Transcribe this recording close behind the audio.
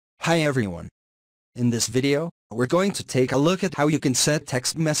Hi everyone. In this video, we're going to take a look at how you can set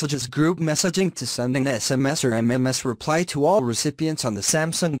text messages group messaging to send an SMS or MMS reply to all recipients on the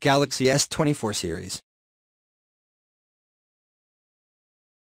Samsung Galaxy S24 series.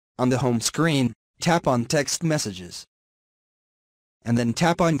 On the home screen, tap on Text Messages. And then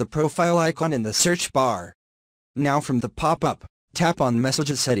tap on the profile icon in the search bar. Now from the pop-up, tap on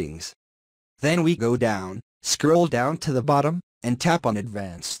Messages Settings. Then we go down, scroll down to the bottom, and tap on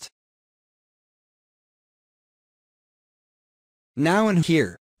Advanced. Now in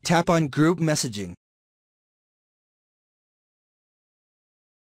here, tap on Group Messaging.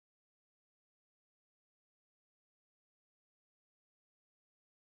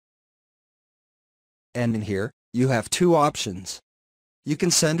 And in here, you have two options. You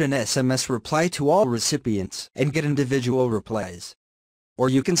can send an SMS reply to all recipients and get individual replies. Or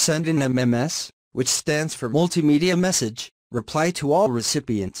you can send an MMS, which stands for Multimedia Message, reply to all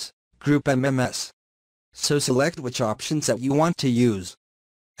recipients, Group MMS. So select which options that you want to use.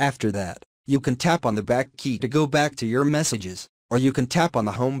 After that, you can tap on the back key to go back to your messages, or you can tap on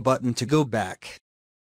the home button to go back.